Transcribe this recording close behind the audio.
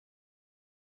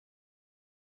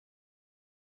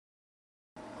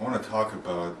I want to talk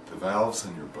about the valves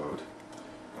in your boat,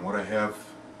 and what I have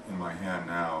in my hand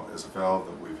now is a valve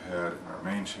that we've had in our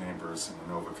main chambers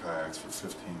in Innova kayaks for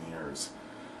 15 years.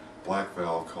 Black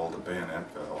valve called a bayonet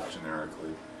valve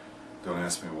generically. Don't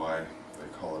ask me why they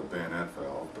call it a bayonet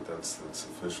valve, but that's its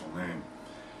official name.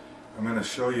 I'm going to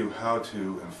show you how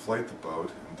to inflate the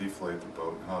boat and deflate the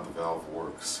boat and how the valve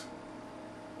works.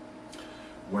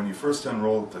 When you first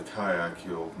unroll the kayak,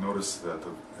 you'll notice that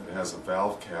it has a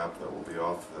valve cap that will be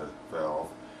off the valve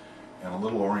and a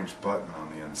little orange button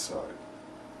on the inside.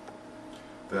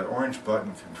 That orange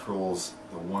button controls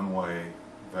the one-way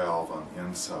valve on the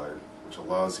inside, which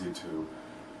allows you to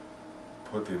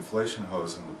put the inflation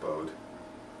hose in the boat,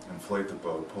 inflate the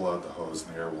boat, pull out the hose,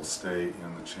 and the air will stay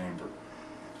in the chamber.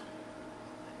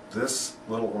 This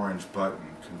little orange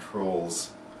button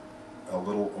controls a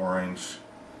little orange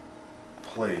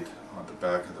plate on the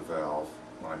back of the valve.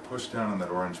 When I push down on that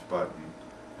orange button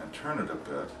and turn it a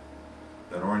bit,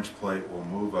 that orange plate will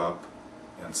move up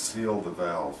and seal the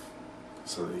valve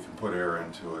so that you can put air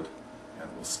into it and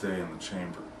it will stay in the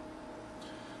chamber.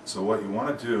 So what you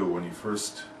want to do when you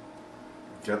first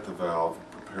get the valve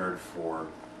prepared for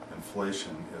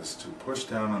inflation is to push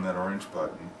down on that orange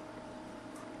button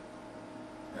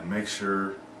and make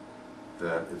sure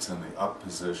that it's in the up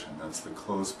position. That's the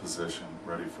closed position,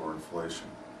 ready for inflation.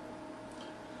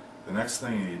 The next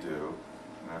thing you do,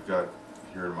 and I've got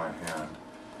here in my hand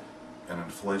an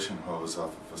inflation hose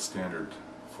off of a standard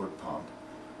foot pump,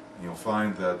 and you'll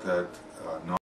find that